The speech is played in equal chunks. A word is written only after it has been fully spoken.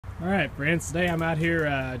Alright friends, today I'm out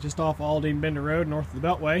here just off Aldine Bender Road north of the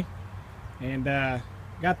Beltway, and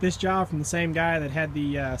got this job from the same guy that had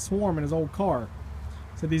the swarm in his old car.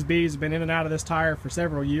 So these bees have been in and out of this tire for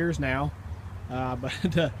several years now, but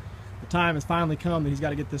the time has finally come that he's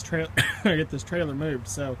got to get this trailer moved.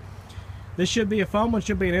 So this should be a fun one,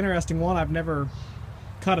 should be an interesting one. I've never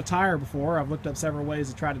cut a tire before. I've looked up several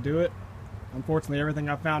ways to try to do it. Unfortunately, everything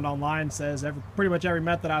I've found online says pretty much every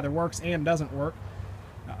method either works and doesn't work.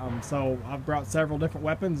 So I've brought several different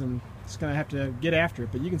weapons and just going to have to get after it.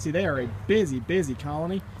 But you can see they are a busy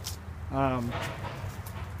colony. Try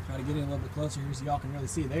to get in a little bit closer here so y'all can really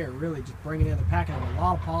see. They are really just bringing in, they're packing in a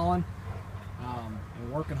lot of pollen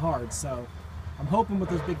and working hard. So I'm hoping with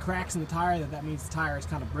those big cracks in the tire that means the tire is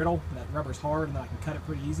kind of brittle, that rubber's hard, and that I can cut it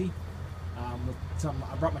pretty easy.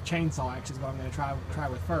 I brought my chainsaw, actually, is what I'm going to try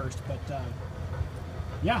with first. But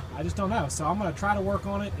yeah, I just don't know. So I'm going to try to work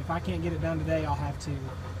on it. If I can't get it done today, I'll have to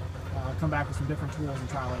come back with some different tools and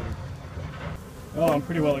try later. Well, I'm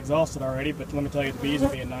pretty well exhausted already, but let me tell you, the bees are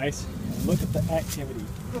being nice. And look at the activity.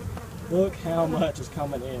 Look how much is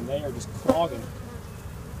coming in. They are just clogging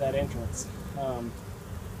that entrance.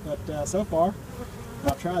 But so far, I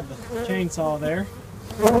tried the chainsaw there.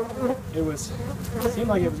 It seemed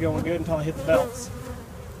like it was going good until I hit the belts,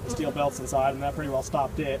 the steel belts inside, and that pretty well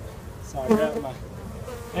stopped it. So I grabbed my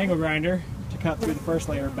angle grinder to cut through the first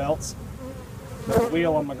layer of belts. The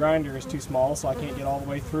wheel on my grinder is too small, so I can't get all the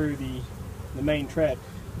way through the main tread.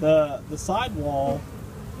 The sidewall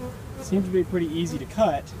seems to be pretty easy to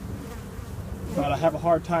cut, but I have a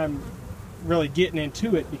hard time really getting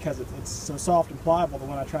into it because it's so soft and pliable that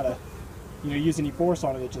when I try to use any force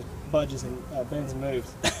on it, it just budges and bends and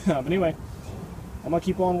moves. But anyway, I'm going to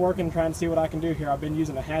keep on working, trying to see what I can do here. I've been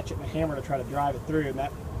using a hatchet and a hammer to try to drive it through, and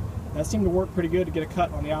that seemed to work pretty good to get a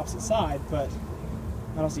cut on the opposite side, but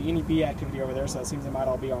I don't see any bee activity over there, so it seems they might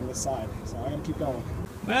all be on this side. So I'm going to keep going.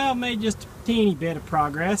 Well, made just a teeny bit of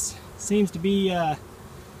progress. Seems to be, the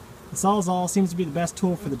sawzall seems to be the best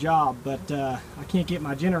tool for the job, but I can't get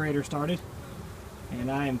my generator started, and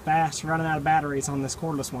I am fast running out of batteries on this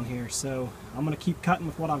cordless one here, so I'm going to keep cutting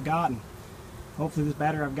with what I've got, and hopefully this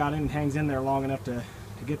battery I've got in hangs in there long enough to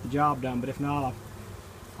get the job done. But if not,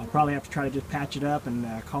 I'll probably have to try to just patch it up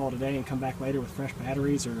and call it a day and come back later with fresh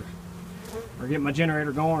batteries, or get my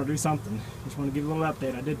generator going, or do something. Just want to give a little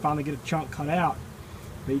update. I did finally get a chunk cut out,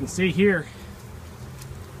 but you can see here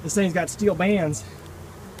this thing's got steel bands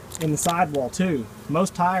in the sidewall too.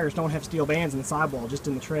 Most tires don't have steel bands in the sidewall, just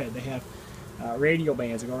in the tread. They have radial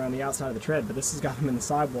bands that go around the outside of the tread, but this has got them in the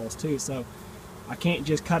sidewalls too, so I can't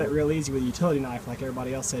just cut it real easy with a utility knife like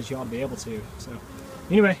everybody else says you ought to be able to. So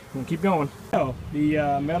anyway, I'm going to keep going. So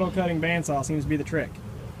the metal cutting bandsaw seems to be the trick.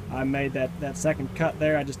 I made that second cut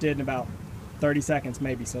there, I just did in about 30 seconds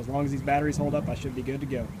maybe, so as long as these batteries hold up, I should be good to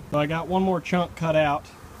go. So I got one more chunk cut out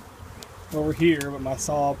over here, but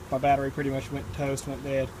my battery pretty much went toast, went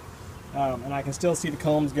dead. And I can still see the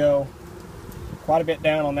combs go quite a bit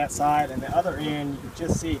down on that side, and the other end, you can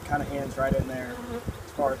just see it kind of ends right in there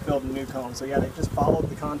as far as building new combs. So yeah, they just followed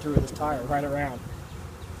the contour of this tire right around.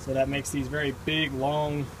 So that makes these very big,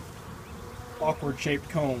 long, awkward shaped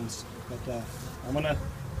combs. But I'm going to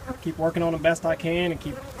keep working on them best I can and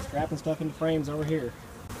keep strapping stuff into frames over here.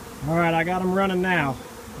 Alright, I got them running now.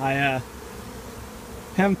 I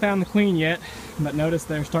haven't found the queen yet, but notice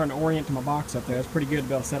they're starting to orient to my box up there. It's pretty good to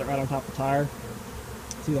be able to set it right on top of the tire.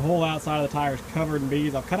 See, the whole outside of the tire is covered in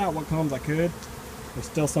bees. I've cut out what combs I could. There's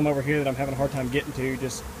still some over here that I'm having a hard time getting to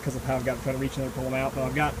just because of how I've got to try to reach in there and pull them out. But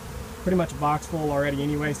I've got pretty much a box full already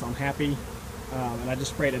anyway, so I'm happy. And I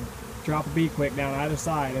just sprayed a drop of bee quick down either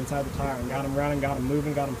side inside the tire and got them running, got them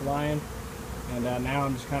moving, got them flying. And now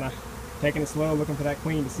I'm just kind of taking it slow, looking for that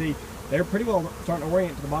queen to see. They're pretty well starting to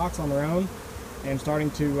orient to the box on their own and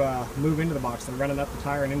starting to move into the box. They're running up the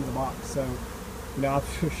tire and into the box. So,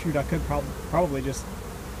 shoot, I could probably just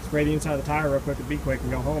spray the inside of the tire real quick with Be Quick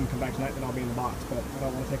and go home, come back tonight, then I'll be in the box. But I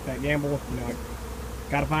don't want to take that gamble. I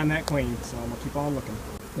got to find that queen, so I'm going to keep on looking.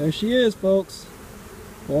 There she is, folks.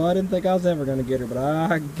 Well, I didn't think I was ever going to get her, but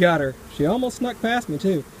I got her. She almost snuck past me,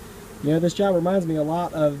 too. This job reminds me a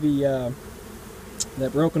lot of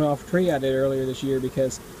that broken off tree I did earlier this year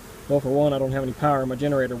because, well, for one, I don't have any power. My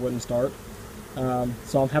generator wouldn't start.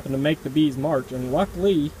 So I'm having to make the bees march, and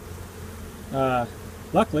luckily, I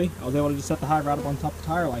was able to just set the hive right up on top of the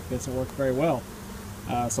tire like this. It worked very well.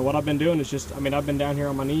 So what I've been doing is just, I've been down here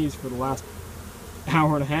on my knees for the last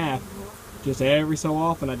hour and a half. Just every so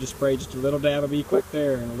often I just spray just a little dab of Be Quick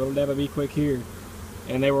there and a little dab of Be Quick here.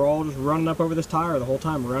 And they were all just running up over this tire the whole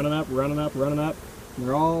time, running up, running up, running up. And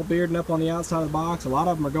they're all bearding up on the outside of the box. A lot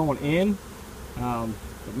of them are going in.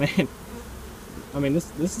 But man, I mean,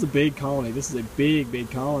 this is a big colony. This is a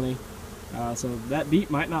big colony. So that deep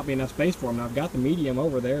might not be enough space for them. Now I've got the medium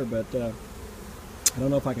over there, but I don't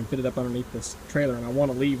know if I can fit it up underneath this trailer, and I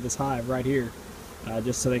want to leave this hive right here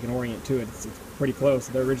just so they can orient to it. It's pretty close.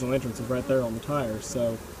 Their original entrance is right there on the tires,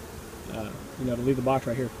 so you know, to leave the box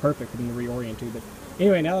right here is perfect for them to reorient to. But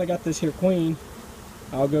anyway, now that I got this here queen,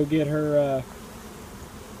 I'll go get her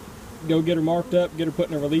marked up, get her put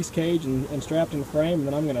in a release cage and strapped in the frame, and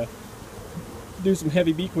then I'm gonna do some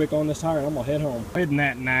heavy bee quick on this tire, and I'm gonna head home. Isn't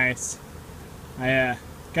that nice? I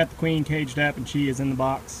got the queen caged up, and she is in the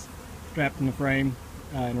box, strapped in the frame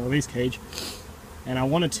in a release cage. And I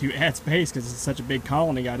wanted to add space because it's such a big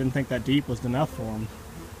colony. I didn't think that deep was enough for them.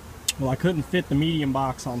 Well, I couldn't fit the medium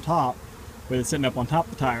box on top with it sitting up on top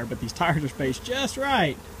of the tire, but these tires are spaced just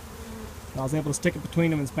right. I was able to stick it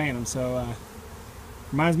between them and span them. So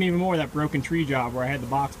reminds me even more of that broken tree job where I had the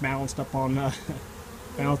box balanced up on a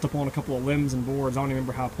couple of limbs and boards. I don't even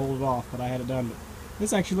remember how I pulled it off, but I had it done. But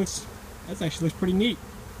this actually looks pretty neat.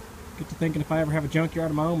 Get to thinking, if I ever have a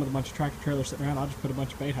junkyard of my own with a bunch of tractor trailers sitting around, I'll just put a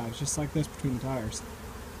bunch of bait hives just like this between the tires.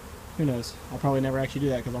 Who knows? I'll probably never actually do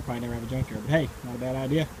that because I'll probably never have a junkyard. But hey, not a bad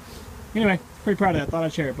idea. Anyway, pretty proud of that. Thought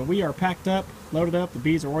I'd share it. But we are packed up, loaded up. The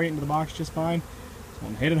bees are orienting to the box just fine. So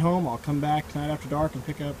I'm headed home. I'll come back tonight after dark and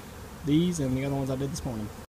pick up these and the other ones I did this morning.